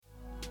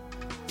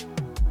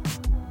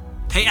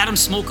Hey, Adam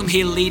Smallcombe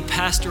here, lead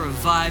pastor of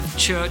Vive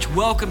Church.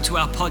 Welcome to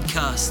our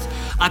podcast.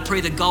 I pray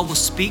that God will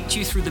speak to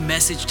you through the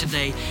message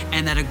today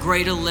and that a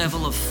greater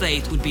level of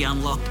faith would be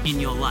unlocked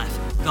in your life.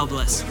 God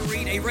bless. We're going to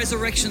read a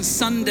Resurrection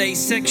Sunday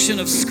section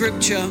of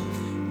scripture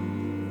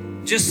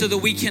just so that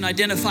we can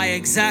identify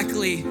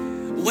exactly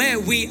where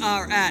we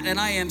are at. And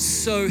I am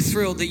so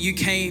thrilled that you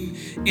came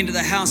into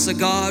the house of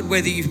God,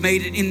 whether you've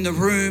made it in the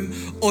room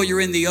or you're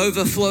in the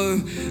overflow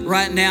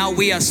right now.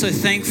 We are so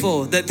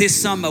thankful that this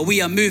summer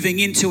we are moving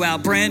into our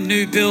brand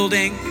new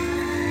building.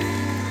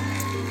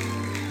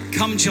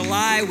 Come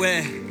July,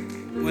 we're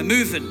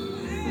moving.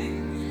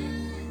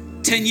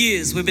 10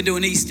 years we've been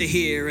doing Easter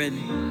here,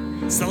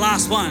 and it's the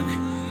last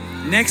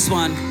one. Next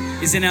one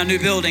is in our new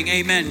building.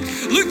 Amen.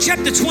 Luke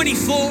chapter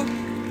 24.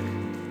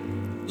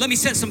 Let me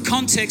set some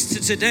context to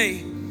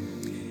today.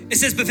 It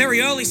says, but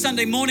very early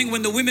Sunday morning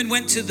when the women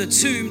went to the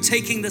tomb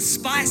taking the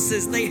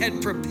spices they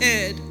had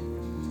prepared,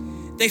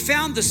 they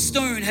found the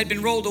stone had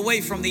been rolled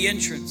away from the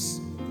entrance.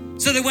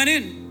 So they went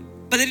in,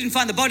 but they didn't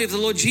find the body of the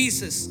Lord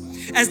Jesus.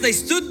 As they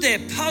stood there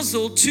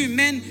puzzled, two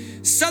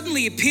men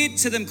suddenly appeared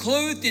to them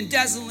clothed in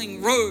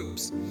dazzling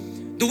robes.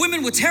 The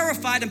women were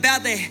terrified and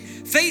bowed their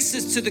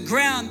faces to the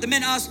ground. The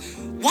men asked,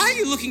 why are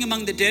you looking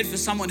among the dead for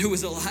someone who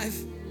is alive?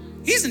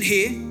 He isn't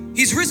here.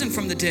 He's risen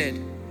from the dead.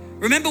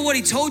 Remember what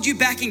he told you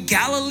back in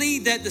Galilee,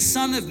 that the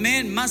Son of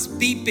Man must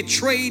be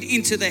betrayed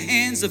into the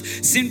hands of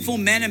sinful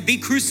men and be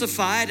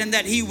crucified, and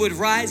that he would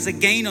rise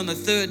again on the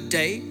third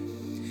day.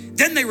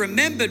 Then they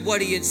remembered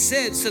what he had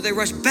said, so they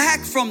rushed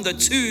back from the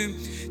tomb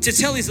to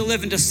tell his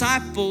 11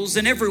 disciples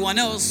and everyone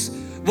else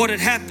what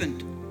had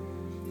happened.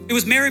 It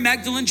was Mary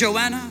Magdalene,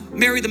 Joanna,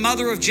 Mary the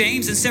mother of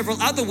James, and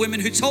several other women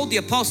who told the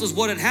apostles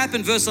what had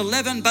happened. Verse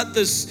 11, but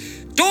the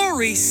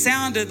story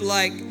sounded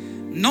like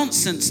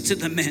nonsense to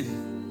the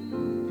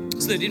men,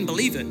 so they didn't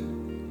believe it.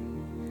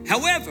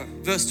 However,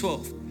 verse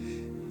 12,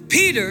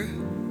 Peter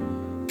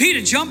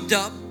jumped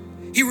up,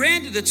 he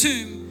ran to the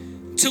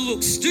tomb to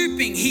look.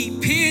 Stooping, he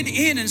peered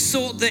in and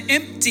saw the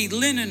empty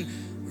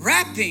linen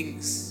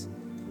wrappings.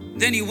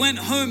 Then he went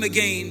home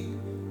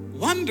again,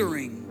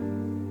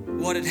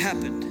 wondering what had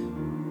happened.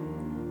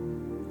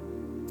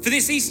 For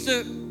this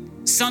Easter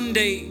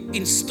Sunday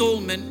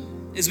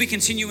installment, as we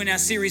continue in our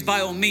series,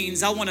 By All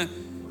Means, I want to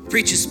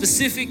preach a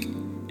specific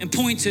and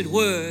pointed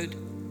word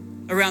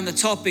around the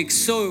topic.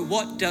 So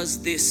what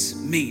does this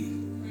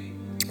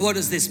mean? What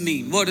does this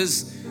mean? What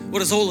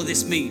does all of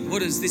this mean?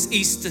 What does this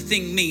Easter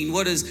thing mean?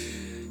 What does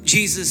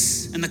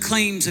Jesus and the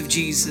claims of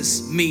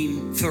Jesus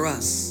mean for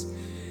us?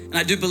 And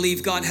I do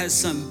believe God has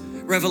some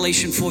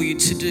revelation for you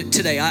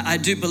today. I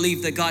do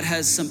believe that God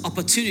has some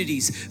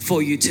opportunities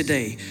for you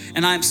today.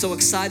 And I'm so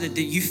excited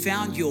that you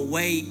found your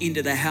way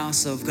into the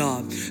house of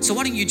God. So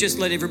why don't you just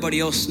let everybody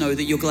else know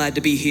that you're glad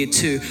to be here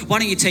too? Why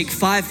don't you take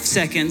 5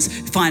 seconds,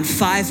 find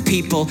 5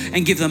 people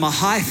and give them a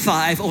high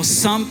five or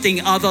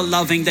something other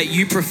loving that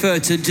you prefer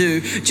to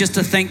do, just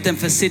to thank them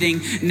for sitting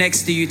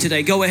next to you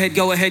today. Go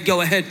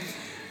ahead.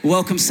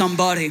 Welcome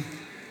somebody.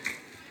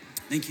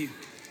 Thank you.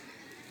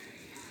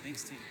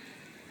 Thanks, team.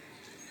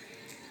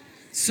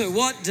 So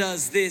what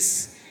does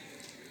this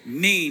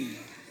mean?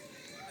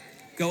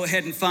 Go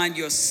ahead and find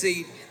your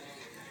seat.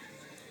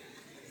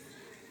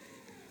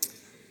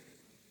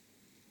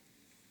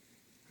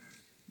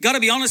 Got to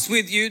be honest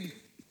with you,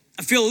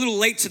 I feel a little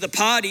late to the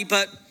party,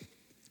 but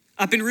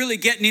I've been really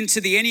getting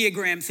into the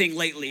Enneagram thing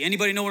lately.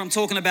 Anybody know what I'm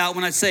talking about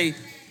when I say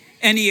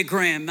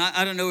Enneagram?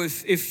 I don't know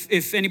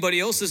if anybody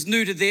else is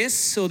new to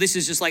this, or this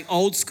is just like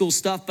old school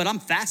stuff, but I'm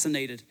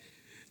fascinated.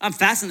 I've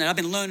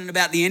been learning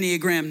about the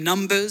Enneagram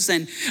numbers,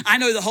 and I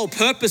know the whole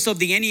purpose of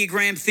the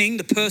Enneagram thing,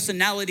 the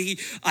personality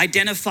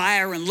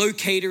identifier and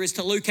locator, is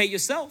to locate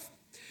yourself.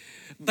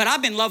 But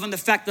I've been loving the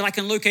fact that I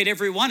can locate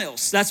everyone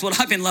else. That's what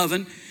I've been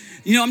loving.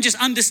 You know, I'm just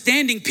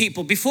understanding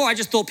people. Before, I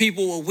just thought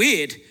people were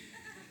weird.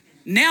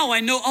 Now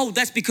I know,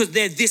 that's because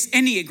they're this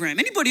Enneagram.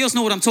 Anybody else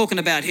know what I'm talking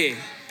about here?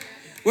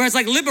 Where it's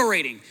like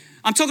liberating.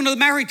 I'm talking to the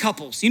married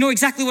couples. You know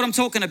exactly what I'm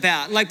talking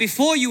about. Like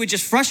before you were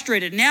just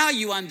frustrated. Now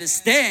you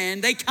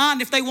understand they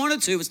can't if they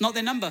wanted to. It's not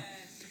their number.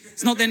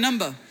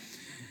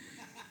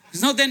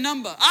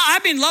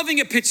 I've been loving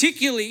it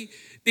particularly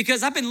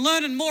because I've been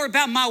learning more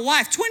about my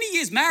wife. 20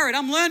 years married,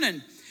 I'm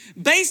learning.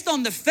 Based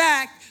on the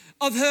fact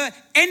of her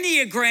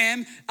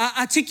Enneagram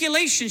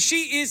articulation.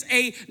 She is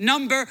a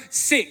number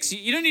 6.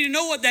 You don't need to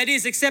know what that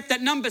is, except that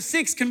number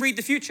 6 can read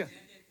the future.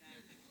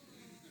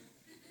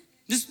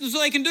 This is what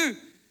they can do.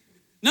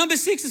 Number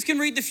 6s can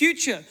read the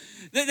future.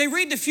 They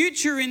read the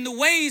future in the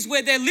ways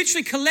where they're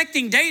literally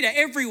collecting data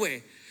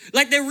everywhere.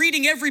 Like they're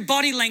reading every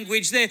body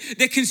language.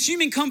 They're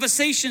consuming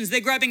conversations. They're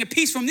grabbing a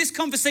piece from this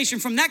conversation,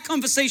 from that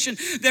conversation.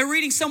 They're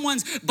reading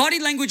someone's body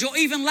language or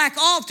even lack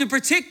of to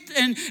predict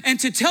and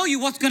to tell you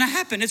what's going to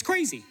happen. It's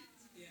crazy.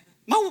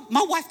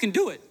 My wife can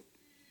do it.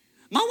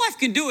 My wife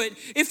can do it.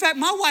 In fact,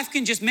 my wife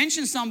can just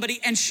mention somebody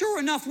and sure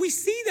enough, we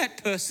see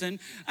that person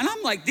and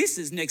I'm like, this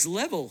is next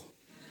level.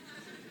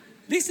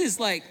 This is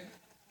like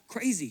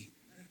crazy.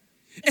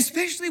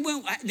 Especially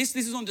when, this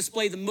is on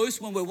display the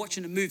most when we're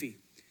watching a movie.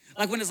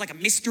 Like when it's like a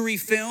mystery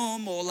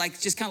film or like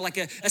just kind of like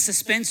a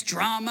suspense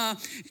drama.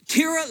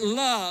 Kira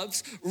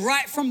loves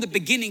right from the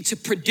beginning to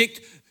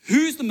predict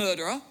who's the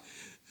murderer,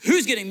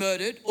 who's getting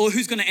murdered, or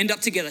who's gonna end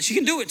up together. She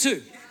can do it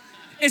too.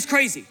 It's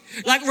crazy.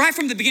 Like right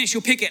from the beginning,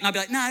 she'll pick it and I'll be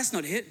like, nah, that's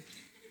not it.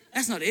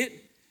 That's not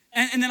it.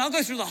 And then I'll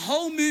go through the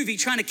whole movie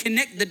trying to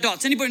connect the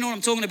dots. Anybody know what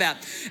I'm talking about?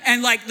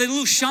 And like the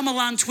little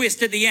Shyamalan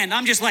twist at the end,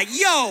 I'm just like,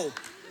 yo,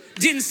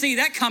 didn't see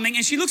that coming.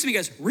 And she looks at me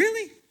and goes,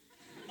 really?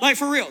 Like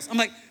for reals. I'm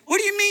like, what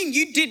do you mean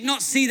you did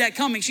not see that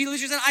coming? She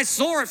literally said, I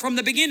saw it from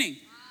the beginning.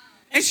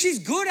 And she's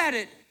good at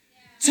it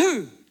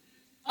too.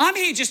 I'm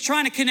here just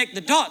trying to connect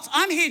the dots.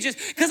 I'm here just,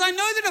 because I know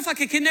that if I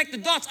could connect the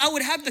dots, I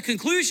would have the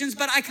conclusions,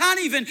 but I can't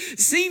even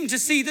seem to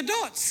see the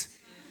dots.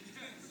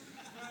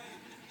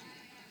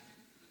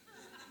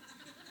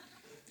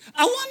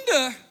 I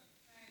wonder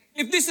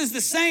if this is the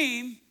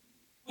same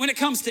when it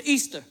comes to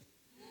Easter.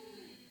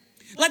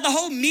 Like the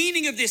whole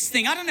meaning of this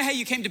thing. I don't know how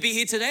you came to be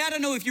here today. I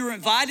don't know if you were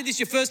invited. This is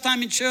your first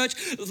time in church,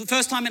 the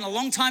first time in a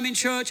long time in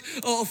church,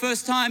 or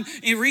first time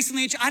in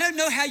recently in church. I don't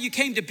know how you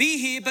came to be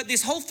here, but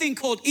this whole thing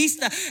called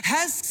Easter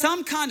has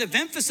some kind of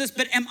emphasis,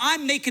 but am I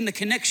making the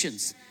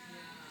connections?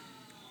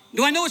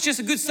 Do I know it's just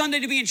a good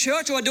Sunday to be in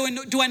church, or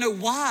do I know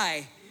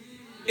why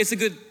it's a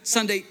good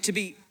Sunday to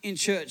be in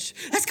church?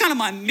 That's kind of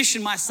my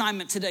mission, my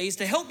assignment today is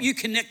to help you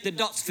connect the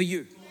dots for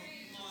you.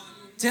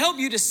 To help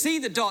you to see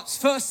the dots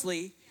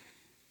firstly,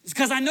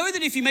 because I know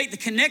that if you make the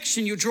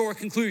connection, you'll draw a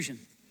conclusion.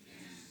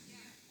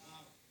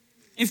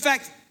 In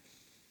fact,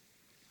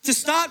 to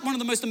start, one of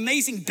the most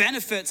amazing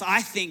benefits,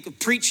 I think, of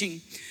preaching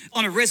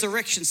on a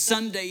Resurrection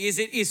Sunday is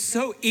it is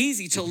so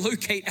easy to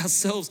locate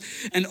ourselves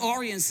and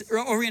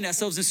orient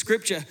ourselves in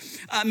Scripture.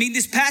 I mean,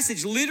 this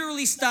passage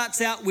literally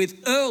starts out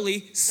with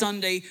early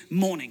Sunday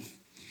morning.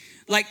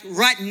 Like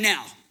right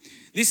now.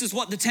 This is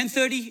what, the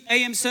 10:30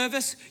 a.m.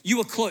 service? You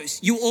were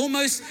close. You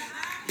almost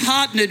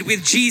partnered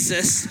with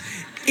Jesus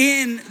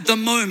in the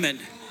moment.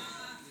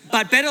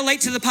 But better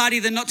late to the party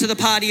than not to the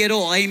party at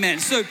all. Amen.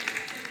 But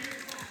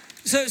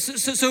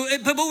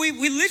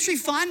we literally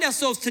find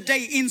ourselves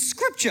today in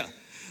Scripture.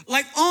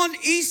 Like on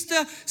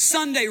Easter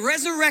Sunday,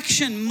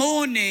 resurrection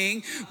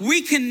morning,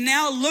 we can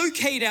now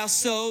locate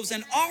ourselves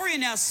and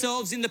orient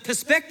ourselves in the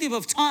perspective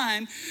of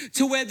time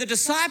to where the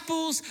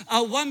disciples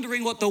are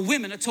wondering what the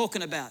women are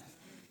talking about.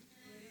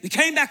 They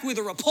came back with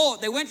a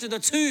report. They went to the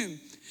tomb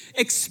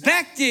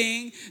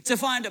expecting to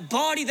find a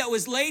body that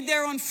was laid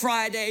there on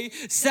Friday.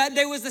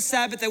 Saturday was the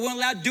Sabbath. They weren't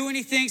allowed to do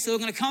anything, so they were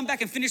going to come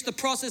back and finish the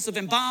process of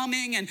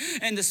embalming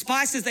and the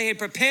spices they had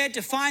prepared,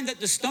 to find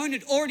that the stone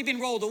had already been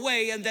rolled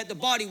away and that the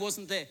body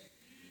wasn't there.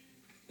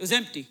 It was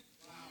empty.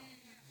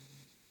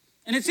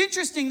 And it's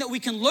interesting that we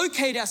can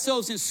locate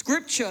ourselves in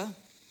Scripture,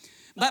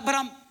 but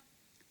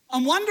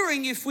I'm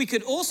wondering if we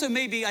could also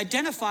maybe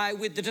identify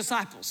with the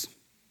disciples.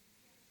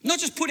 Not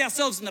just put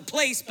ourselves in the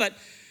place, but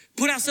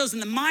put ourselves in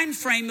the mind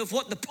frame of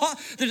what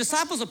the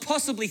disciples are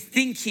possibly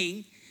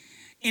thinking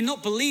in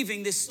not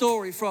believing this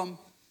story from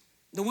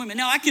the women.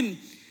 Now, I can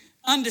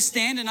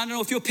understand, and I don't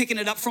know if you're picking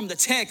it up from the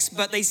text,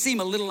 but they seem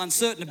a little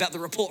uncertain about the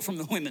report from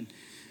the women.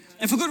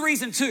 And for good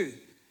reason too.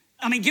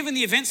 I mean, given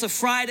the events of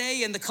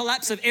Friday and the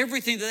collapse of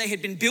everything that they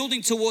had been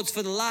building towards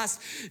for the last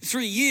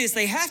 3 years,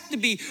 they have to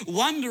be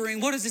wondering,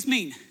 what does this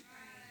mean?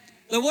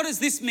 Like, what does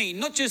this mean?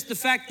 Not just the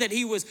fact that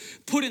he was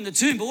put in the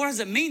tomb, but what does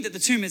it mean that the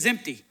tomb is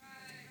empty?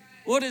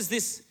 What does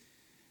this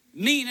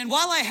mean? And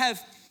while I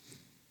have,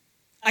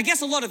 I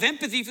guess, a lot of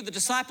empathy for the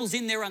disciples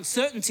in their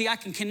uncertainty, I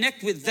can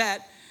connect with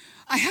that.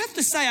 I have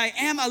to say I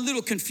am a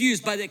little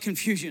confused by their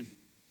confusion.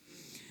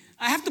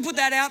 I have to put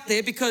that out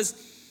there because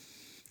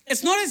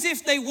it's not as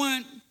if they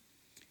weren't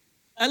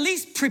at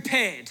least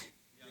prepared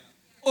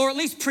or at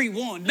least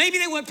pre-warned. Maybe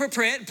they weren't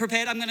prepared.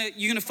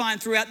 You're gonna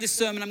find throughout this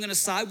sermon, I'm gonna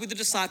side with the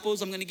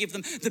disciples. I'm gonna give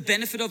them the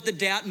benefit of the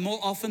doubt more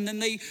often than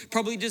they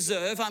probably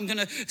deserve. I'm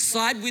gonna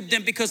side with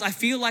them because I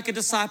feel like a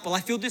disciple.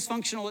 I feel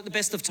dysfunctional at the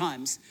best of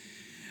times.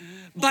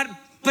 But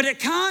it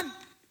can't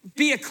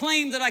be a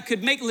claim that I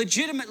could make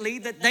legitimately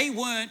that they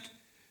weren't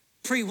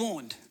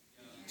pre-warned.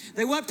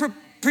 They weren't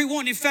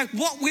pre-warned. In fact,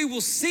 what we will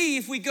see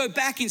if we go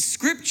back in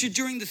Scripture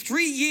during the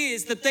 3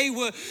 years that they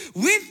were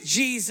with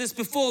Jesus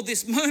before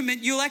this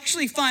moment, you'll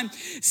actually find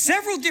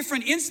several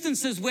different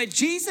instances where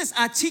Jesus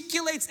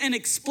articulates and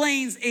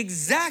explains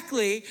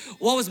exactly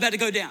what was about to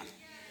go down.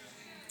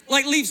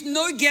 Like, leaves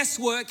no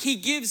guesswork. He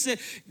gives a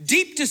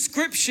deep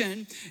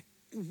description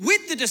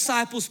with the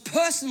disciples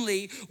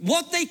personally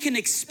what they can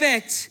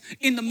expect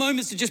in the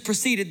moments that just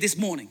preceded this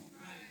morning.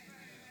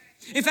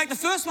 In fact, the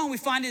first one we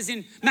find is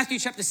in Matthew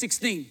chapter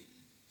 16.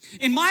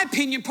 In my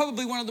opinion,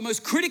 probably one of the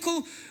most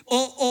critical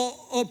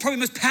or probably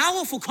most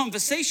powerful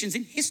conversations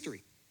in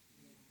history.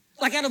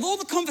 Like, out of all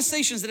the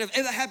conversations that have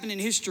ever happened in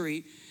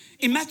history,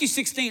 in Matthew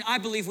 16, I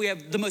believe we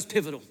have the most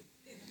pivotal.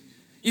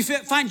 You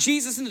find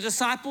Jesus and the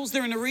disciples.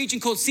 They're in a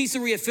region called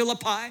Caesarea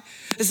Philippi.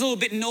 It's a little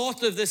bit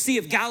north of the Sea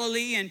of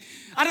Galilee. And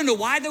I don't know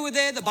why they were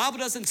there. The Bible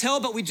doesn't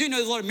tell, but we do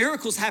know a lot of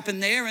miracles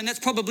happened there. And that's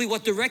probably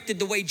what directed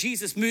the way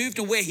Jesus moved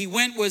and where he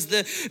went was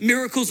the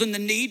miracles and the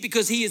need,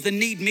 because he is the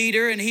need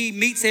meter and he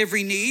meets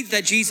every need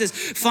that Jesus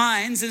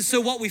finds. And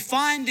so what we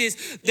find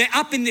is they're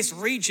up in this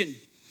region.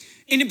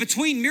 And in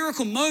between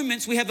miracle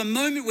moments, we have a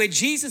moment where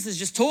Jesus is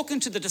just talking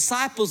to the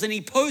disciples and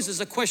he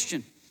poses a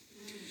question.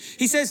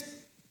 He says,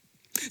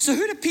 so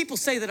who do people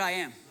say that I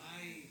am?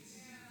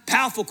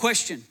 Powerful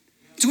question.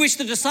 To which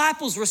the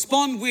disciples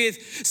respond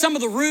with some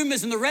of the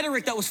rumors and the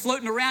rhetoric that was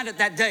floating around at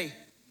that day.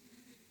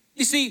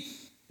 You see,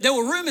 there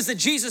were rumors that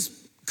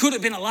Jesus could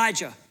have been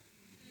Elijah.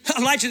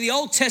 Elijah, the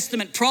Old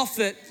Testament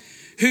prophet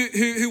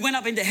who went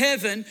up into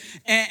heaven,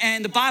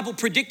 and the Bible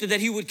predicted that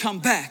he would come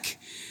back.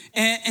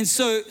 And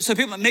so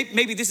people,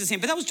 maybe this is him.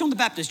 But that was John the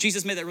Baptist.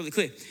 Jesus made that really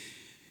clear.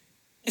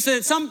 And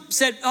so some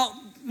said,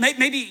 oh,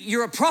 maybe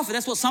you're a prophet.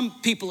 That's what some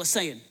people are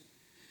saying.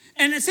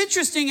 And it's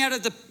interesting, out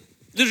of the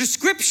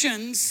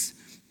descriptions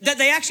that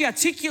they actually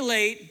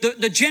articulate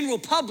the general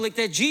public,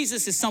 that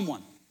Jesus is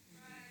someone.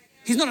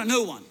 He's not a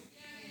no one.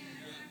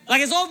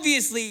 Like, it's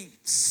obviously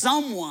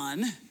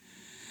someone.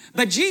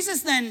 But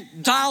Jesus then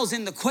dials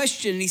in the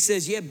question and he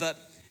says, yeah, but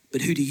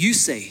who do you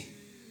say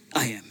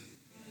I am?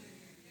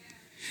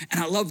 And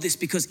I love this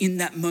because in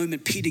that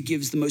moment, Peter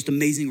gives the most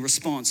amazing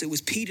response. It was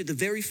Peter, the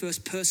very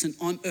first person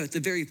on earth, the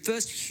very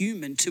first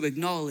human to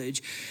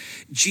acknowledge,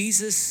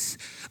 Jesus,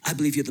 I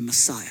believe you're the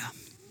Messiah.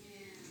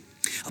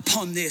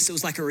 Upon this, it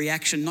was like a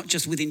reaction, not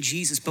just within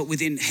Jesus, but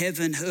within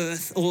heaven,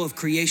 earth, all of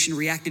creation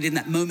reacted in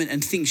that moment,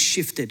 and things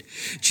shifted.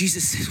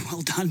 Jesus says,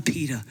 well done,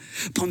 Peter.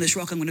 Upon this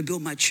rock, I'm going to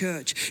build my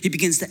church. He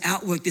begins to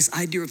outwork this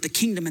idea of the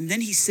kingdom. And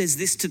then he says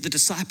this to the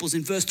disciples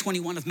in verse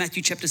 21 of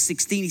Matthew chapter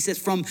 16. He says,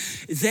 from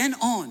then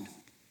on,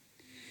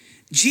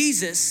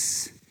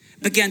 Jesus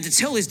began to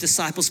tell his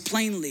disciples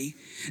plainly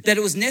that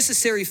it was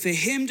necessary for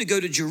him to go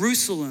to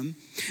Jerusalem,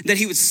 that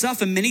he would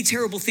suffer many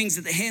terrible things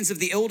at the hands of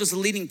the elders, the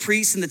leading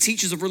priests, and the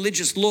teachers of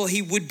religious law.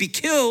 He would be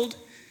killed,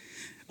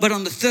 but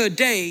on the third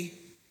day,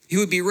 he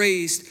would be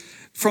raised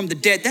from the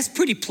dead. That's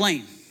pretty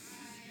plain.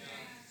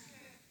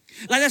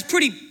 Like, that's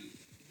pretty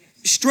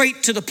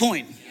straight to the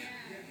point. It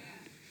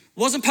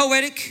wasn't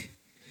poetic.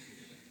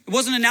 It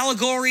wasn't an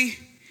allegory.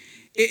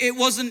 It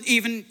wasn't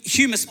even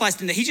humor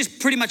spiced in there. He just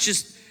pretty much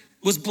just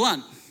was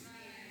blunt.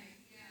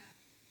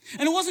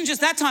 And it wasn't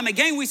just that time.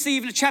 Again, we see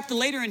even a chapter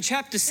later in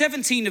chapter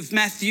 17 of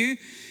Matthew,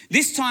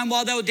 this time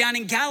while they were down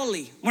in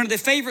Galilee, one of their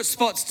favorite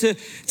spots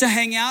to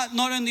hang out.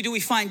 Not only do we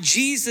find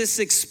Jesus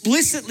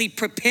explicitly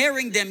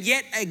preparing them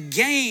yet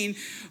again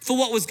for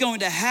what was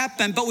going to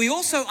happen, but we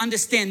also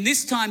understand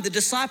this time the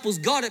disciples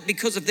got it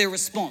because of their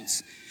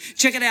response.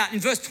 Check it out. In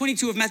verse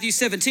 22 of Matthew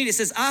 17, it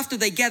says, after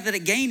they gathered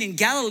again in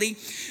Galilee,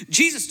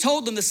 Jesus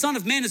told them the Son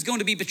of Man is going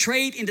to be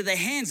betrayed into the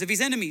hands of his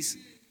enemies.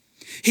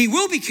 He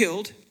will be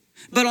killed,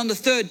 but on the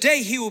third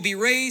day he will be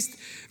raised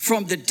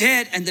from the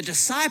dead. And the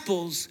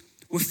disciples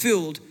were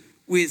filled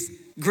with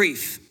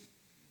grief.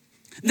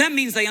 That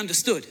means they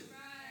understood.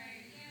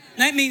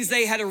 That means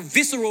they had a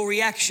visceral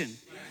reaction.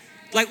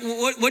 Like,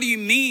 what do you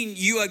mean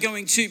you are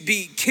going to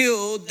be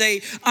killed?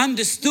 They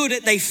understood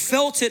it. They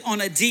felt it on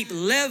a deep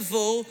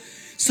level.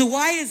 So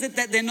why is it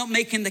that they're not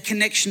making the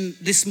connection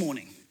this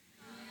morning?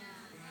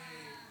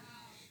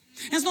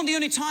 And it's not the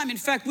only time. In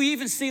fact, we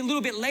even see a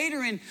little bit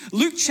later in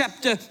Luke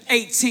chapter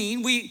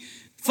 18, we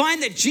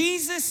find that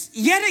Jesus,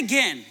 yet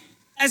again,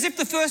 as if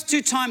the first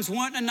two times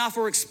weren't enough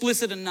or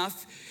explicit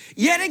enough,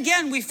 yet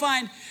again we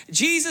find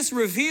Jesus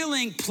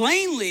revealing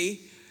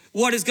plainly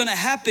what is going to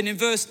happen. In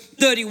verse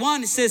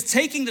 31, it says,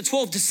 taking the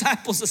 12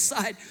 disciples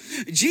aside,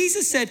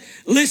 Jesus said,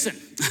 listen.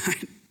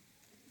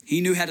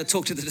 He knew how to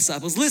talk to the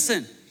disciples.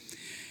 Listen,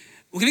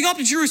 we're going to go up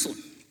to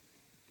Jerusalem,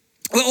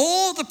 where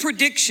all the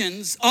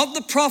predictions of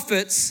the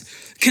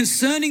prophets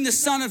concerning the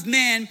Son of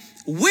Man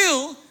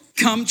will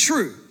come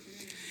true.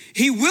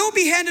 He will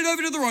be handed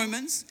over to the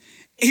Romans.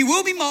 He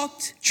will be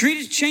mocked,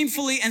 treated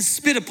shamefully, and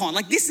spit upon.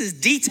 Like, this is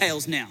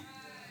details now.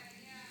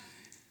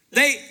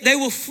 They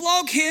will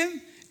flog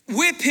him,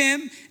 whip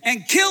him,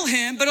 and kill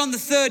him, but on the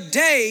third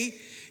day,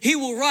 he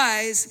will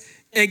rise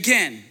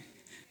again.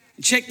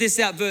 Check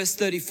this out, verse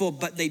 34.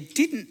 But they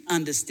didn't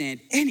understand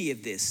any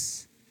of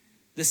this.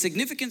 The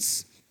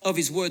significance of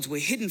his words were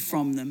hidden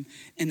from them,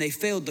 and they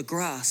failed to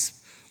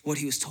grasp what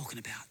he was talking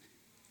about.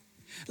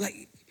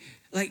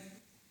 Like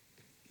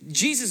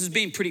Jesus is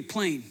being pretty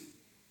plain.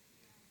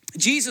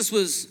 Jesus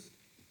was,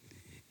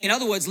 in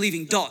other words,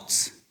 leaving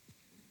dots.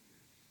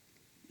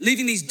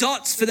 Leaving these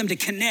dots for them to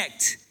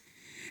connect,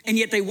 and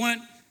yet they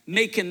weren't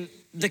making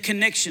the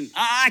connection.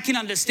 I can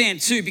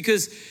understand too,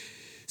 because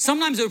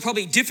sometimes it was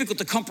probably difficult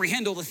to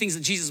comprehend all the things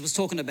that Jesus was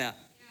talking about.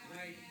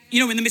 You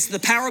know, in the midst of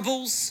the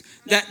parables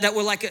that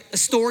were like a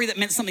story that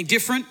meant something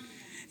different.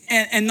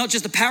 And not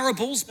just the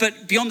parables,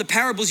 but beyond the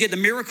parables, you had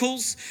the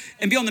miracles.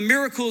 And beyond the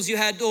miracles, you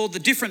had all the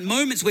different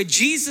moments where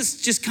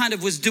Jesus just kind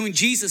of was doing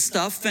Jesus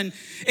stuff. And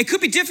it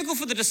could be difficult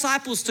for the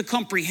disciples to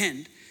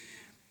comprehend.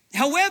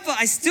 However,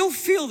 I still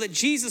feel that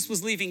Jesus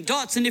was leaving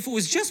dots, and if it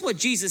was just what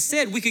Jesus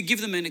said, we could give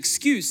them an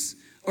excuse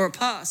or a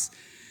pass.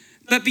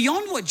 But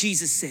beyond what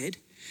Jesus said,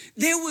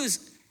 there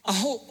was a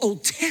whole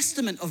Old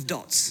Testament of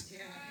dots.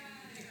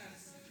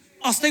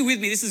 Oh, stay with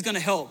me, this is gonna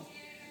help.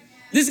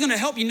 This is gonna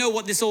help you know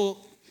what this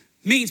all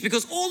means,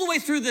 because all the way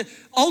through the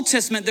Old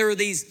Testament, there are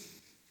these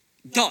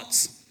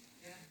dots.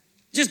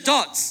 Just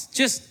dots,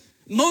 just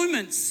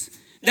moments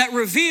that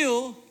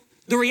reveal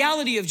the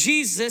reality of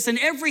Jesus and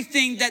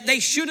everything that they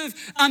should have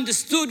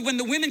understood when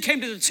the women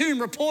came to the tomb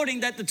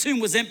reporting that the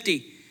tomb was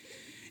empty.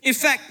 In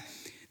fact,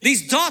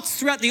 these dots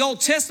throughout the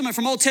Old Testament,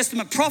 from Old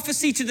Testament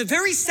prophecy to the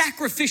very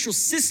sacrificial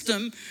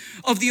system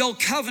of the Old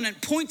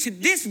Covenant, point to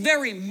this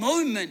very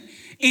moment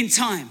in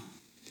time.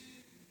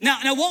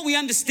 Now what we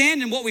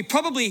understand and what we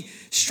probably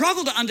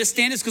struggle to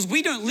understand is because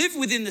we don't live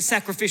within the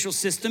sacrificial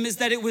system, is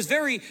that it was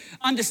very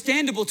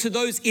understandable to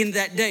those in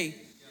that day.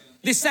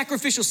 This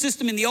sacrificial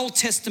system in the Old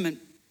Testament,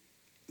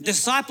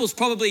 disciples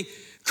probably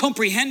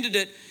comprehended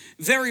it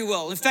very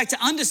well. In fact,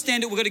 to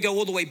understand it, we're going to go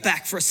all the way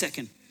back for a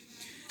second.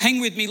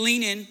 Hang with me,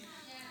 lean in.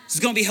 This is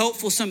going to be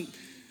helpful, some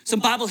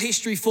Bible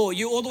history for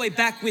you, all the way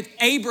back with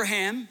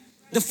Abraham,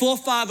 the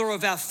forefather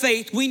of our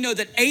faith. We know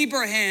that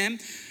Abraham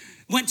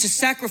went to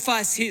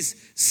sacrifice his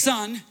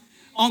son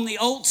on the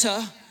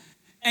altar,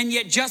 and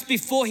yet just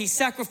before he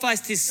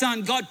sacrificed his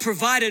son, God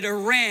provided a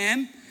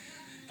ram,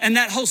 and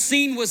that whole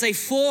scene was a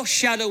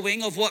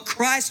foreshadowing of what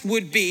Christ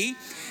would be,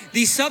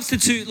 the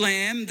substitute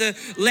lamb, the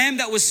lamb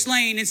that was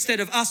slain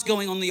instead of us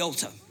going on the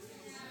altar.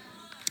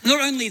 Not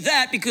only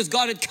that, because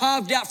God had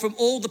carved out from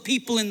all the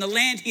people in the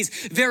land his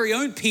very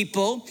own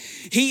people,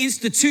 he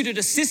instituted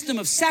a system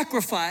of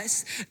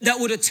sacrifice that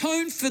would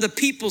atone for the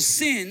people's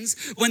sins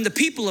when the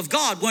people of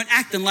God weren't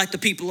acting like the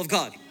people of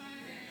God.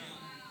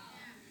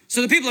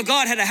 So the people of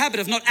God had a habit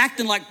of not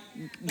acting like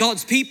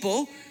God's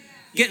people,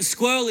 getting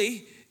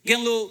squirrely,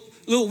 getting a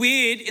little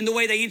weird in the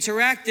way they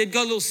interacted,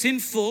 got a little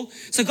sinful.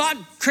 So God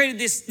created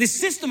this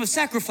system of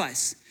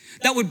sacrifice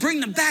that would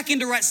bring them back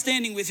into right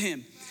standing with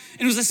him.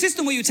 And it was a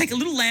system where you would take a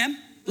little lamb,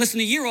 less than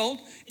a year old,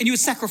 and you would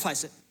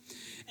sacrifice it.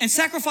 And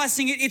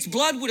sacrificing it, its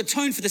blood would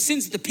atone for the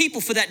sins of the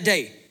people for that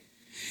day.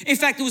 In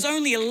fact, there was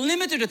only a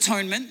limited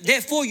atonement,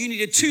 therefore you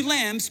needed 2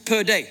 lambs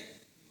per day.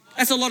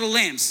 That's a lot of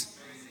lambs.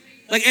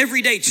 Like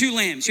every day, 2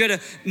 lambs. You had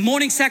a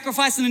morning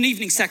sacrifice and an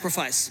evening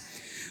sacrifice.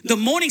 The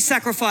morning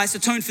sacrifice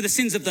atoned for the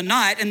sins of the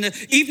night, and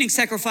the evening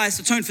sacrifice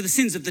atoned for the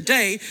sins of the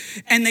day.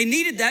 And they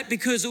needed that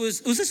because it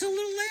was just a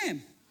little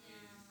lamb.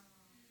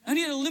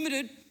 Only had a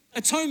limited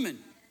atonement.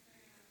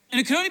 And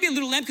it could only be a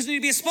little lamb because it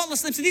needed to be a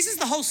spotless lamb. So this is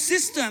the whole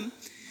system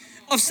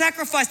of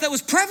sacrifice that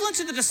was prevalent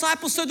to the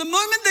disciples. So the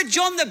moment that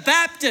John the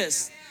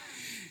Baptist,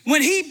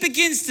 when he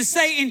begins to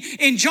say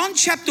in John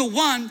chapter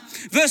 1,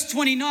 verse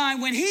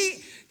 29, when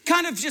he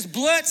kind of just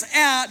blurts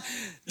out,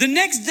 the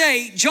next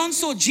day, John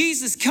saw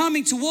Jesus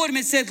coming toward him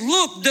and said,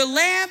 "Look, the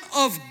Lamb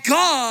of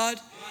God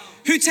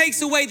who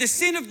takes away the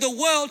sin of the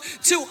world."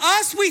 To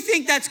us, we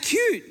think that's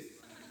cute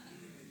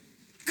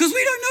because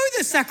we don't know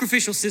the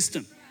sacrificial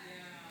system.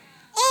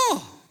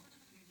 Oh,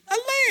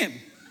 a lamb.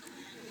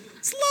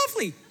 It's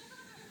lovely.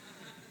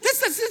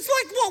 It's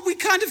like what we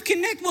kind of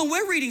connect when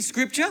we're reading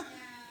scripture.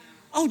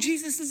 Oh,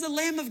 Jesus is the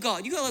Lamb of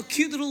God. You got a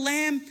cute little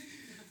lamb,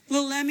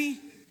 little lammy,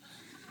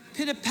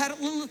 pitter patter,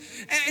 little,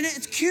 and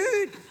it's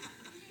cute.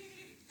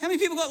 How many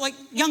people got like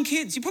young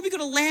kids? You probably got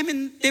a lamb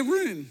in their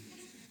room.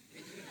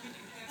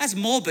 That's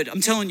morbid,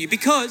 I'm telling you,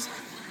 because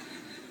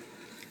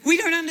we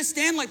don't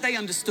understand like they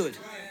understood.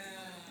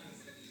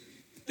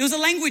 There was a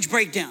language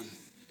breakdown.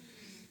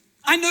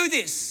 I know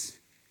this.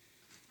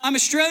 I'm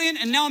Australian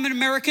and now I'm an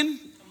American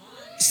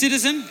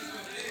citizen.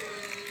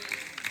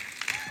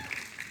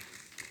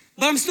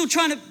 But I'm still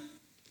trying to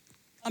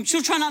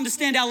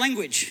understand our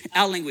language.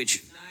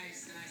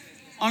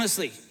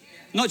 Honestly.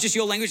 Not just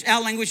your language,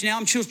 our language now.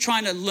 I'm still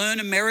trying to learn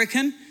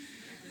American.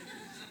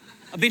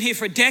 I've been here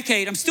for a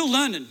decade. I'm still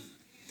learning.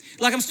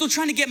 Like I'm still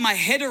trying to get my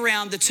head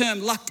around the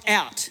term lucked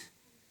out.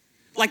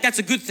 Like that's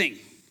a good thing.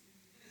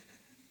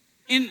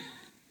 In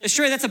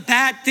Australia, that's a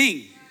bad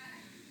thing.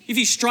 If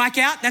you strike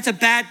out, that's a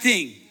bad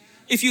thing.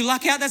 If you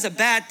luck out, that's a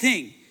bad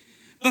thing.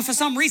 But for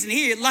some reason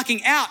here,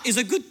 lucking out is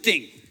a good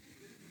thing.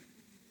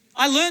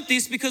 I learned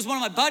this because one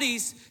of my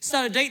buddies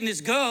started dating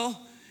this girl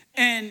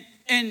and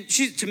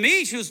to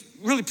me, she was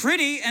really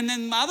pretty. And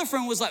then my other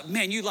friend was like,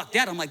 "Man, you lucked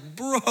out." I'm like,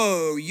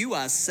 "Bro, you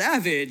are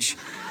savage."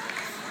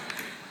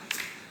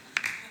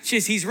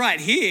 He's right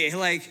here.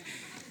 Like,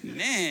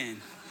 man.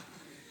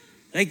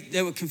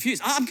 They were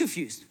confused. I'm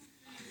confused.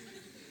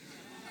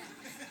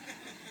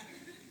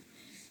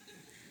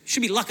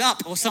 Should be luck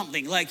up or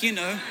something. Like,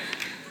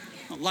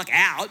 not luck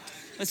out.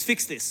 Let's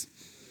fix this.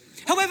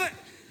 However,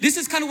 this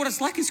is kind of what it's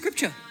like in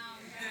scripture.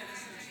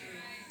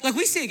 Like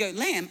we see it go,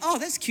 lamb, oh,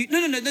 that's cute.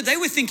 No. They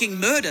were thinking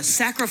murder,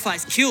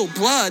 sacrifice, kill,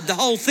 blood, the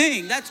whole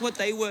thing. That's what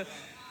they were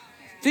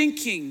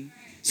thinking.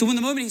 So when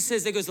the moment he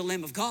says, there goes the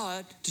Lamb of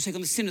God to take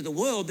on the sin of the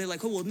world, they're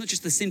like, oh, well, not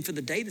just the sin for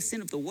the day, the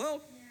sin of the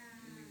world.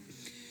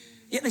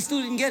 Yet they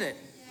still didn't get it.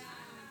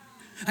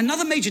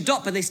 Another major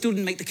dot, but they still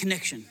didn't make the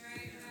connection.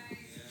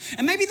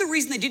 And maybe the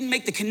reason they didn't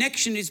make the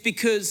connection is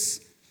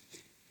because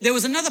there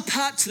was another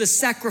part to the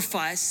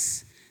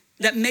sacrifice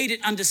that made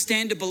it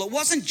understandable. It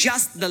wasn't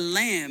just the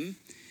lamb.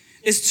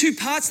 There's two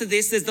parts to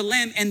this. There's the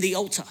lamb and the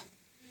altar.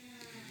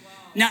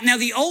 Now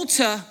the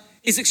altar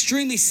is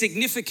extremely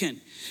significant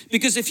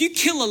because if you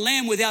kill a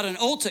lamb without an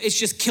altar, it's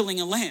just killing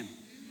a lamb.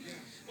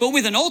 But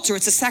with an altar,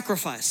 it's a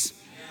sacrifice.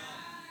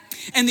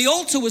 And the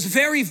altar was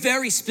very,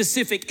 very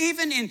specific.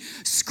 Even in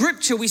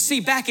scripture, we see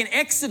back in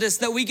Exodus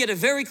that we get a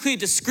very clear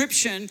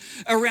description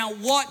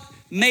around what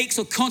makes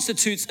or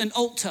constitutes an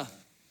altar.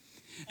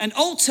 An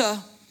altar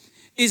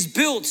is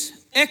built,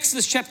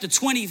 Exodus chapter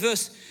 20,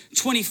 verse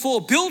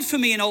 24, build for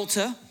me an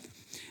altar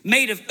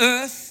made of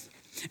earth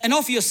and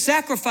offer your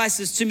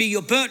sacrifices to me,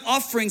 your burnt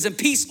offerings and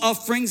peace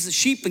offerings, the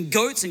sheep and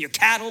goats and your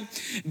cattle.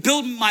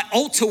 Build my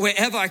altar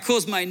wherever I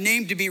cause my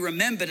name to be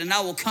remembered, and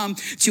I will come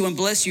to you and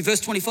bless you.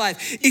 Verse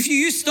 25, if you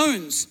use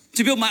stones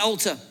to build my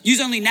altar, use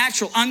only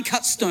natural,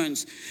 uncut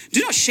stones. Do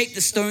not shape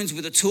the stones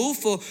with a tool,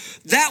 for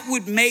that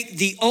would make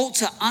the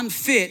altar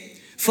unfit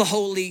for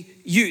holy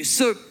use.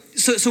 So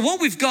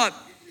what we've got,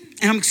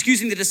 and I'm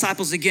excusing the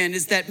disciples again,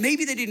 is that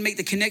maybe they didn't make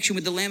the connection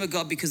with the Lamb of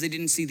God because they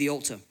didn't see the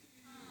altar.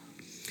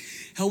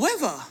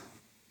 However,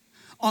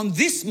 on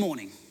this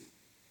morning,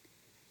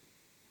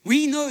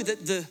 we know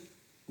that the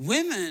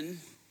women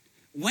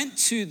went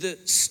to the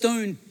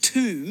stone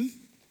tomb,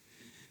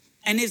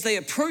 and as they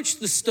approached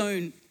the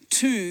stone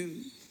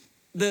tomb,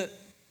 the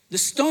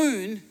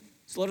stone,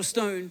 it's a lot of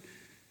stone,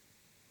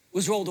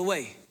 was rolled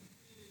away.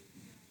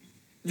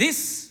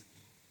 This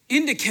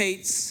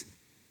indicates,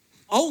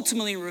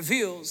 ultimately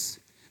reveals,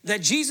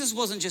 that Jesus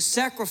wasn't just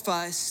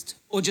sacrificed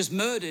or just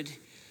murdered,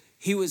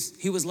 he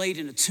was laid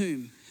in a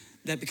tomb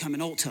that became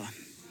an altar.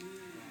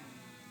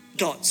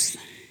 Dots.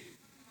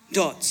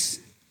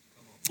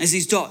 There's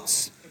these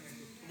dots.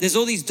 There's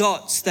all these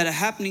dots that are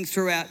happening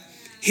throughout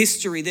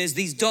history. There's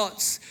these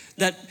dots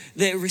that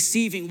they're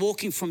receiving,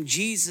 walking from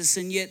Jesus,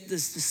 and yet the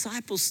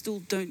disciples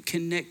still don't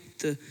connect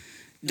the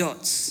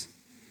dots.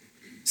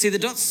 See, the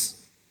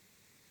dots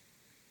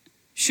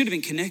should have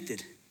been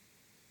connected.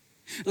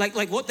 Like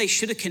what they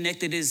should have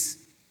connected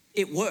is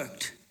it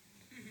worked.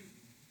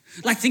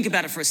 Like, think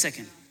about it for a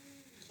second.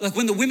 Like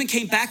when the women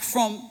came back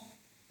from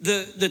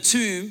the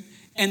tomb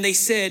and they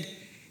said,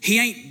 he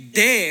ain't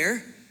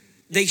there,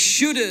 they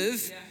should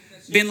have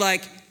been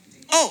like,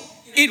 oh,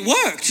 it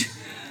worked.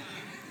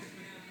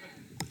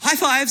 High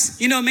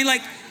fives, you know what I mean?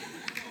 Like,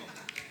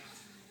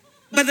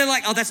 but they're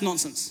like, oh, that's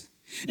nonsense.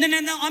 No,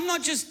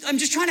 I'm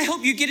just trying to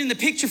help you get in the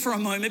picture for a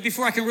moment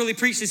before I can really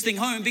preach this thing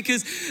home,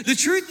 because the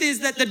truth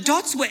is that the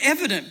dots were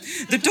evident.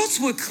 The dots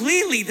were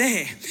clearly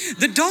there.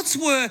 The dots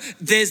were,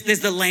 there's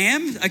the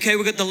lamb, okay,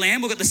 we've got the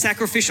lamb, we've got the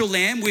sacrificial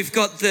lamb, we've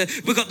got the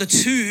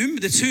tomb,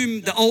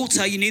 the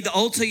altar, you need the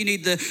altar, you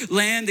need the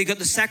lamb, you've got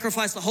the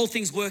sacrifice, the whole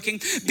thing's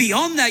working.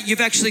 Beyond that,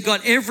 you've actually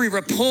got every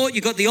report,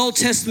 you've got the Old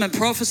Testament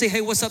prophecy,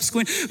 hey, what's up,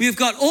 Squint? We've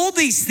got all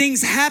these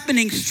things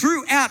happening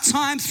throughout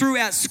time,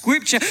 throughout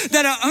scripture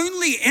that are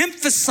only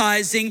emphasizing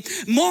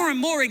more and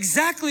more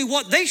exactly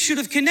what they should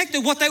have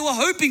connected, what they were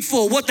hoping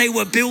for, what they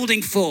were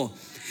building for.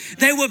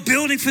 They were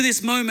building for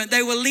this moment.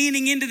 They were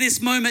leaning into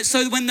this moment.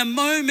 So when the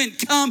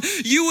moment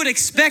comes, you would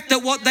expect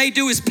that what they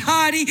do is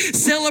party,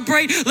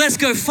 celebrate, let's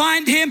go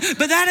find him.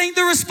 But that ain't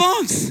the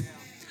response.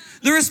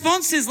 The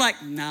response is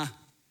like, nah,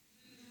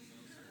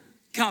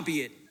 can't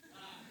be it.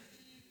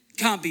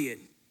 Can't be it.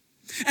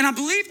 And I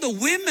believe the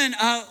women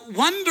are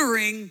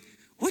wondering,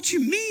 what do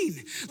you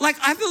mean? Like,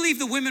 I believe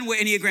the women were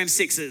Enneagram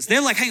 6s.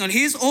 They're like, hang on,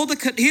 here's all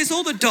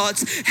the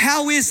dots.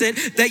 How is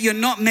it that you're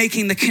not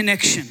making the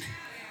connection?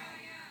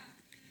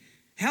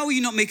 How are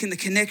you not making the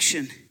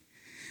connection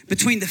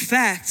between the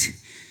fact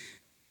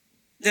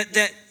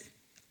that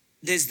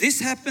there's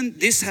this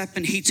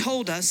happened, he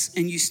told us,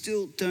 and you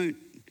still don't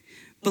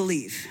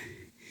believe?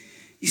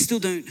 You still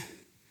don't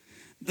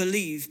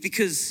believe,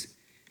 because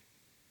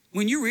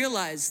when you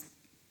realize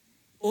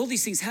all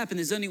these things happen,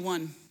 there's only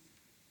one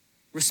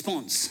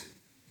response.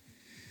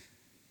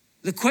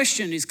 The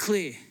question is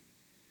clear.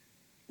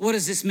 What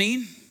does this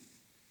mean?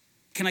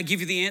 Can I give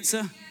you the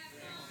answer?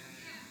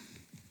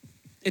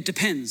 It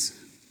depends.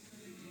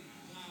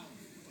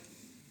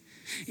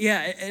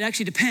 Yeah, it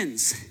actually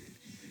depends.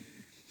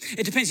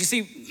 It depends. You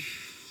see,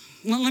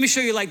 let me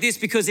show you like this,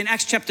 because in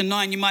Acts chapter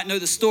 9, you might know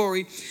the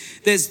story.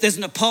 There's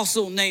an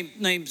apostle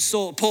named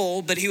Saul,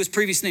 Paul, but he was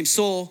previously named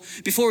Saul.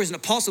 Before he was an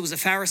apostle, he was a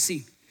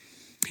Pharisee.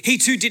 He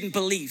too didn't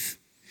believe.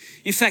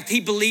 In fact, he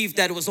believed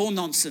that it was all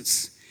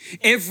nonsense.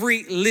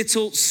 Every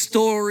little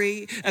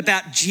story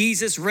about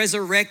Jesus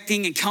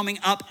resurrecting and coming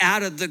up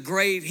out of the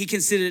grave, he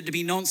considered it to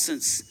be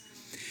nonsense.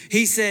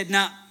 He said,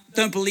 nah,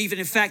 don't believe it.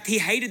 In fact, he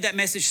hated that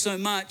message so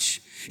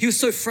much. He was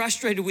so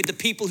frustrated with the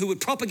people who would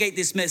propagate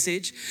this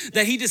message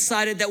that he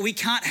decided that we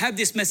can't have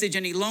this message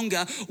any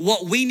longer.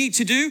 What we need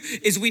to do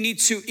is we need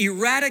to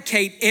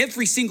eradicate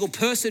every single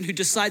person who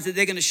decides that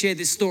they're going to share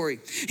this story.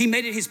 He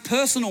made it his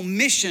personal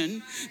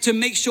mission to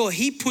make sure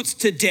he puts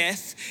to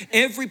death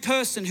every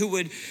person who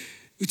would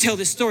tell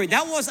this story.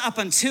 That was up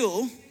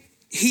until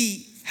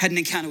he had an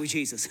encounter with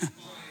Jesus.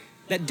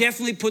 That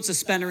definitely puts a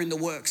spanner in the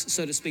works,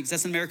 so to speak.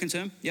 That's an American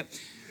term? Yep.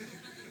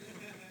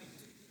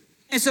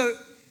 And so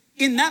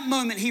in that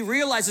moment, he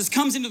realizes,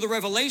 comes into the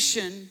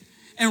revelation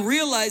and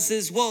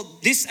realizes, well,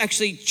 this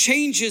actually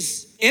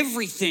changes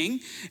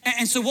everything.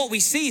 And so what we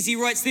see is he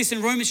writes this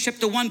in Romans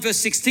chapter 1, verse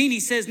 16. He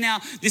says, now,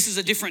 this is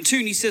a different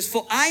tune. He says,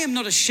 for I am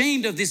not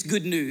ashamed of this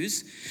good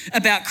news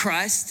about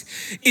Christ.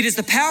 It is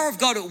the power of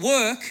God at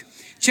work.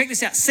 Check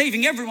this out,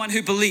 saving everyone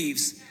who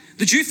believes.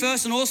 The Jew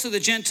first and also the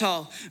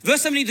Gentile.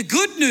 Verse 17, the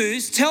good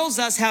news tells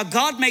us how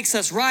God makes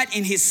us right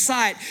in his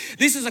sight.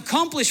 This is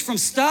accomplished from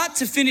start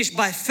to finish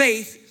by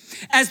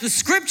faith. As the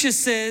scripture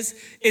says,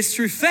 it's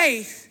through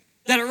faith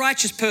that a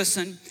righteous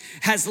person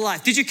has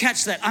life. Did you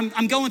catch that?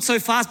 I'm going so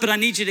fast, but I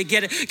need you to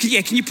get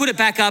it. Can you put it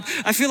back up?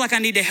 I feel like I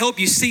need to help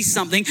you see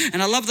something.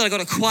 And I love that I got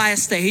a choir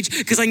stage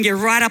because I can get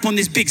right up on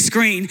this big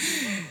screen.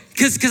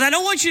 Because I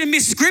don't want you to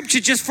miss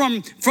scripture just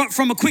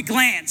from a quick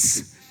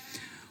glance.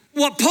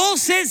 What Paul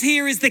says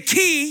here is the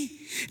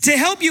key to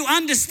help you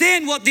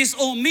understand what this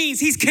all means.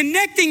 He's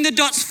connecting the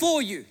dots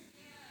for you.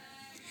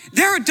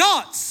 There are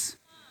dots.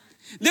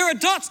 There are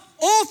dots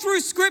all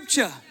through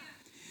scripture.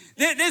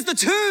 There's the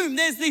tomb,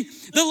 there's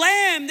the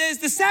lamb, there's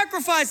the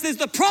sacrifice, there's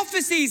the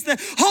prophecies, the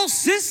whole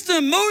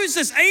system,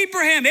 Moses,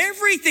 Abraham,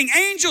 everything,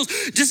 angels,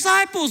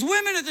 disciples,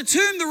 women at the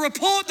tomb, the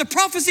report, the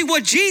prophecy,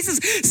 what Jesus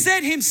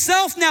said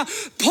himself. Now,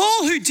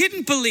 Paul, who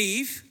didn't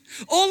believe,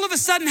 all of a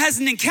sudden has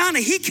an encounter.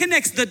 He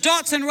connects the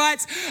dots and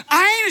writes,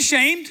 I ain't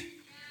ashamed.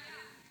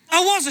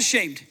 I was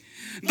ashamed.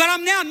 But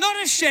I'm now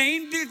not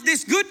ashamed.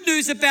 This good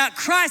news about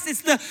Christ,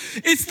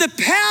 it's the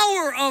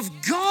power of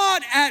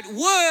God at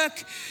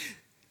work,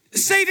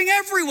 saving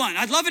everyone.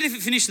 I'd love it if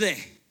it finished there.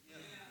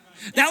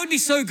 That would be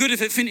so good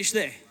if it finished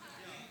there.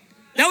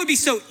 That would be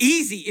so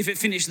easy if it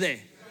finished there.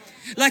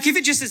 Like if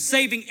it just says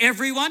saving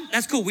everyone,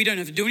 that's cool. We don't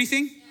have to do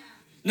anything.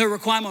 No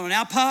requirement on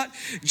our part.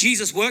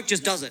 Jesus' work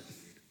just does it.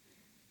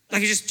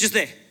 Like it's just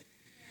there.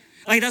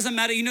 Like it doesn't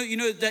matter, you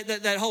know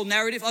that whole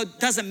narrative. Oh, it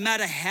doesn't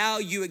matter how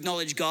you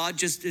acknowledge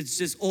God. It's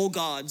just all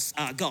gods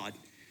are God.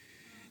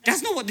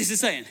 That's not what this is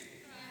saying.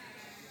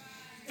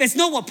 It's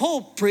not what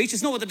Paul preached.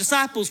 It's not what the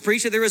disciples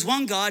preached. That there is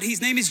one God. His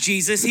name is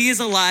Jesus. He is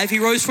alive. He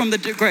rose from the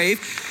grave.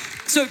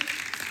 So it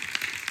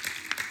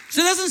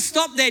doesn't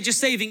stop there just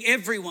saving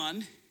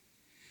everyone.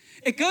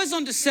 It goes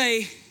on to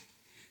say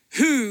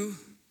who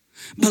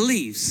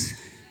believes.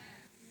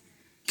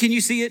 Can you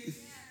see it?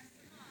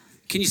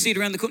 Can you see it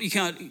around the corner? You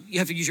can't. You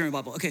have to use your own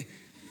Bible. Okay.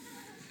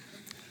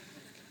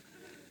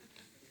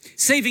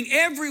 Saving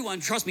everyone.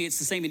 Trust me, it's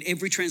the same in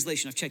every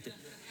translation. I've checked it.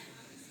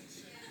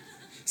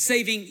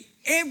 Saving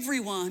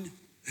everyone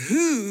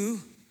who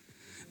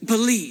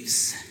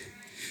believes.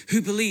 Who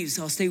believes?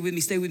 Oh, stay with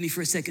me for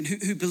a second.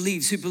 Who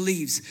believes?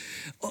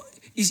 Oh,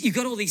 you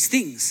got all these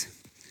things.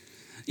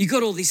 You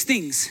got all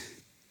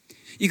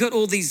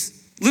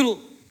these little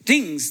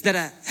things that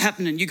are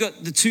happening. You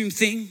got the tomb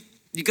thing.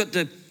 You got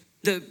the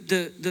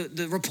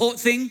report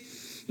thing.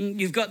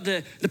 You've got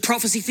the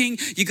prophecy thing.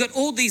 You got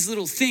all these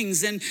little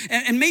things, and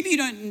maybe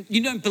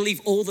you don't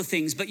believe all the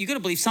things, but you got to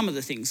believe some of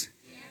the things.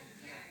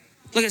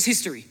 Look, it's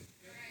history.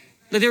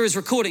 There is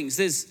recordings,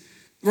 there's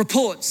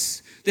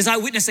reports, there's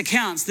eyewitness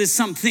accounts, there's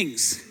some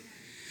things.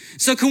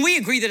 So can we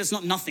agree that it's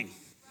not nothing?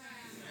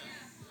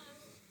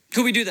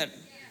 Could we do that?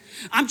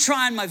 I'm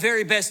trying my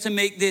very best to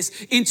make this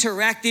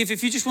interactive.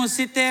 If you just want to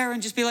sit there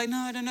and just be like, no,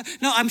 I don't know.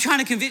 No, I'm trying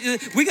to convince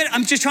you.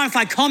 I'm just trying to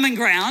find common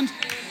ground.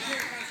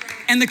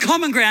 And the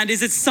common ground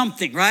is it's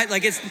something, right?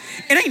 Like it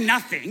ain't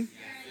nothing.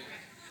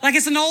 Like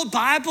it's an old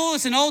Bible,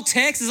 it's an old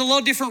text, there's a lot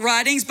of different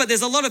writings, but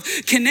there's a lot of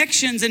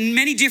connections and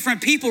many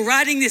different people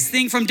writing this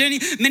thing from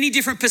many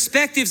different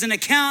perspectives and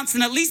accounts,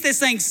 and at least they're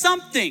saying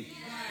something.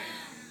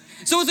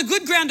 So it's a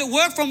good ground to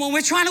work from. When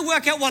we're trying to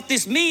work out what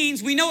this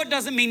means, we know it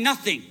doesn't mean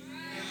nothing.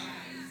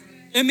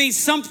 It means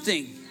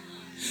something.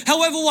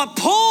 However, what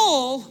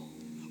Paul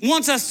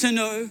wants us to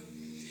know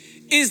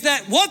is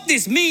that what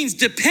this means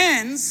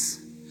depends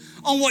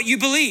on what you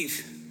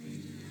believe.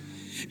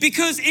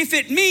 Because if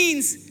it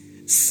means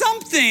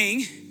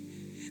something,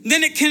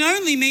 then it can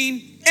only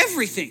mean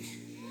everything.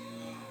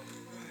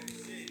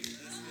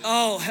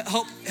 Oh,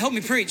 help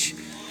me preach.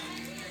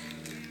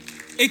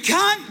 It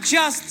can't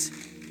just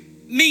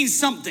mean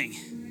something.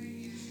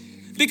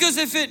 Because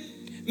if it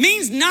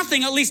means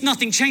nothing, at least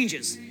nothing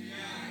changes.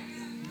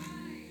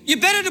 You're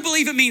better to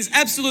believe it means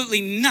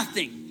absolutely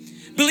nothing.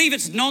 Believe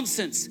it's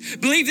nonsense.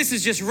 Believe this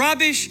is just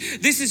rubbish.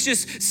 This is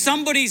just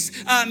somebody's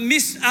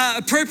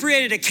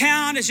misappropriated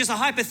account. It's just a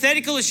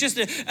hypothetical. It's just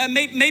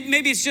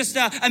maybe it's just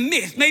a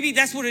myth. Maybe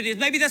that's what it is.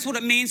 Maybe that's what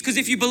it means. Because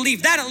if you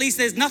believe that, at least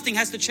there's nothing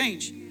has to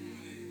change.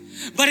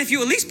 But if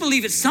you at least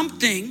believe it's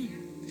something,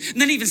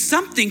 then even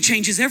something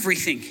changes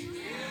everything.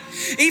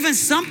 Even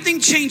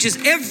something changes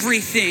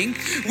everything,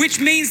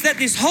 which means that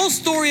this whole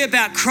story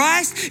about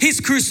Christ, his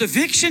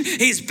crucifixion,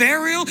 his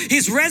burial,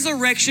 his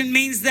resurrection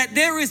means that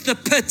there is the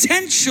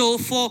potential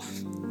for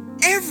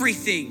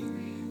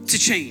everything to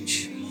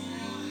change.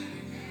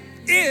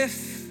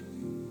 If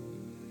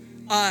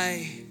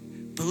I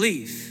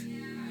believe.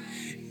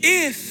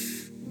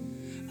 If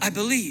I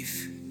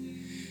believe.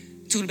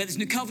 talking about this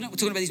new covenant. We're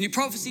talking about these new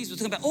prophecies. We're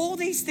talking about all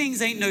these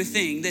things ain't no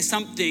thing. There's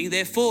something,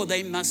 therefore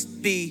they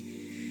must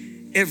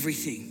be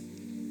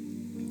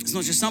everything. It's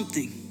not just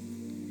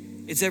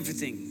something, it's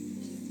everything.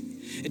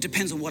 It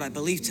depends on what I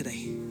believe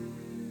today.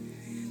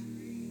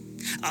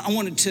 I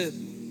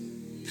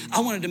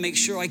wanted to make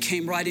sure I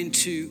came right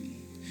into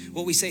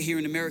what we say here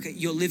in America,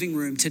 your living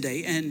room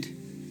today. And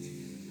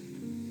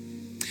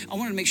I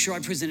wanted to make sure I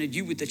presented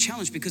you with the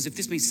challenge, because if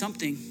this means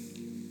something,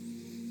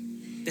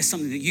 there's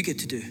something that you get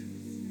to do.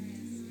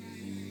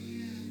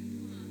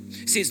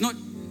 See, it's not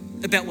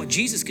about what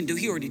Jesus can do.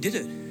 He already did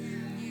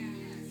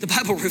it. The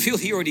Bible revealed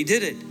he already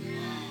did it.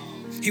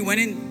 He went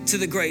into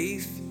the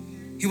grave.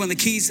 He won the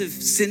keys of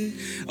sin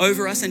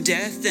over us and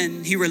death,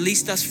 and he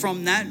released us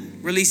from that,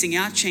 releasing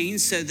our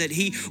chains so that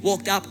he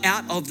walked up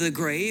out of the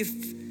grave,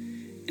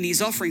 and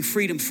he's offering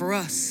freedom for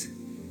us.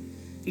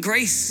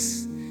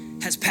 Grace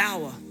has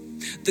power.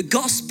 The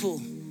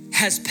gospel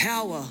has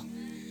power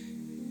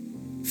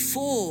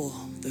for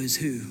those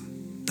who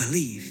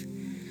believe.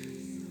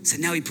 So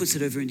now he puts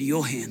it over into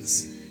your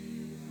hands.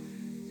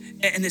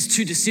 And there's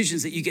two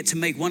decisions that you get to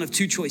make, one of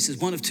two choices.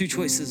 One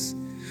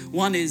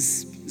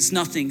is, it's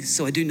nothing,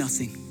 so I do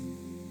nothing.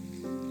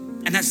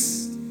 And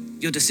that's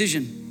your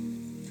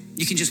decision.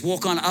 You can just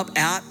walk on up,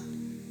 out,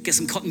 get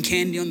some cotton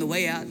candy on the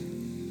way out,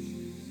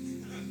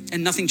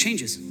 and nothing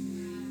changes.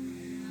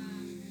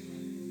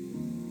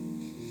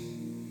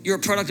 You're a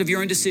product of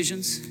your own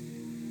decisions.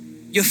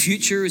 Your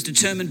future is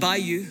determined by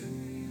you,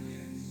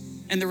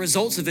 and the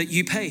results of it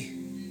you pay.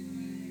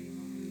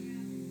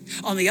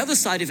 On the other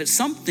side, if it's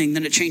something,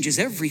 then it changes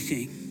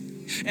everything.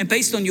 And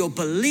based on your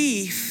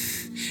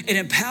belief, it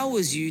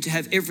empowers you to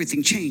have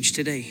everything change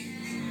today.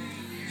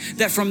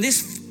 That from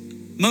this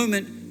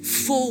moment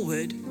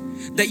forward,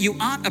 that you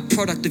aren't a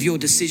product of your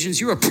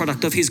decisions, you're a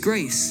product of his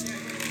grace.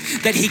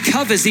 That he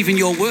covers even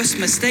your worst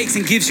mistakes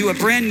and gives you a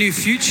brand new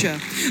future.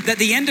 That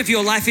the end of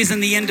your life isn't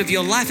the end of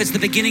your life, it's the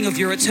beginning of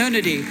your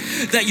eternity.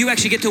 That you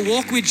actually get to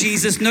walk with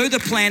Jesus, know the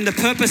plan, the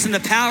purpose, and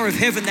the power of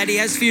heaven that he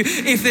has for you.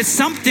 If it's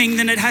something,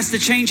 then it has to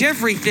change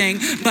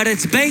everything, but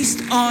it's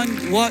based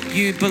on what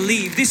you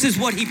believe. This is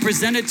what he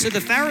presented to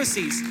the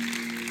Pharisees.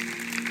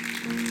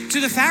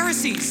 To the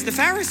Pharisees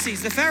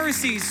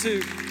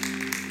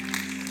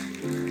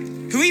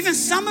who even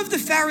some of the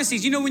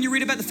Pharisees, you know, when you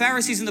read about the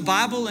Pharisees in the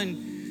Bible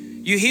and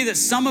you hear that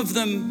some of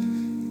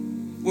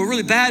them were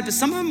really bad, but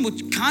some of them were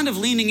kind of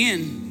leaning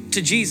in to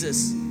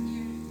Jesus.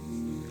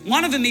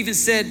 One of them even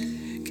said,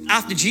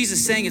 after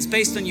Jesus saying it's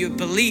based on your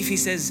belief, he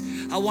says,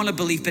 I want to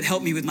believe, but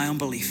help me with my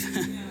unbelief.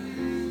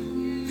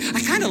 I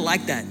kind of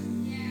like that,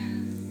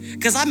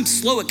 because I'm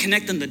slow at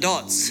connecting the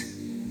dots.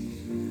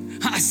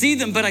 I see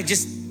them, but I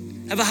just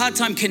have a hard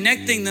time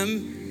connecting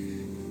them.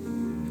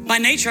 By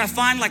nature, I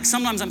find like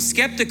sometimes I'm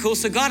skeptical.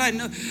 So God, I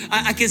know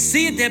I can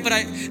see it there, but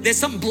there's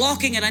something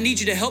blocking it. I need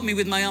you to help me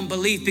with my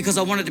unbelief, because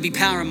I want it to be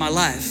power in my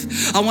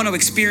life. I want to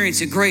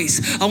experience your grace.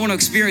 I want to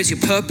experience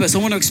your purpose. I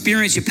want to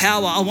experience your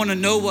power. I want to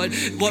know what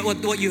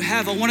you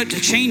have. I want it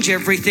to change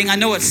everything. I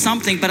know it's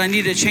something, but I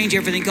need to change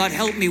everything. God,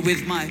 help me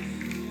with my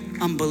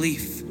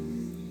unbelief.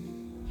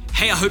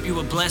 Hey, I hope you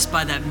were blessed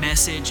by that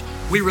message.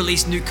 We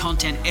release new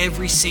content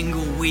every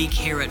single week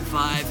here at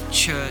Vive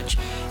Church.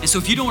 And so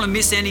if you don't want to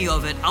miss any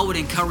of it, I would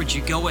encourage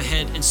you, go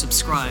ahead and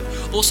subscribe.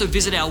 Also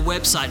visit our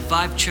website,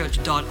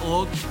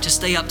 vivechurch.org, to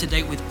stay up to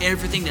date with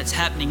everything that's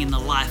happening in the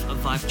life of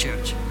Vive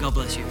Church. God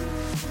bless you.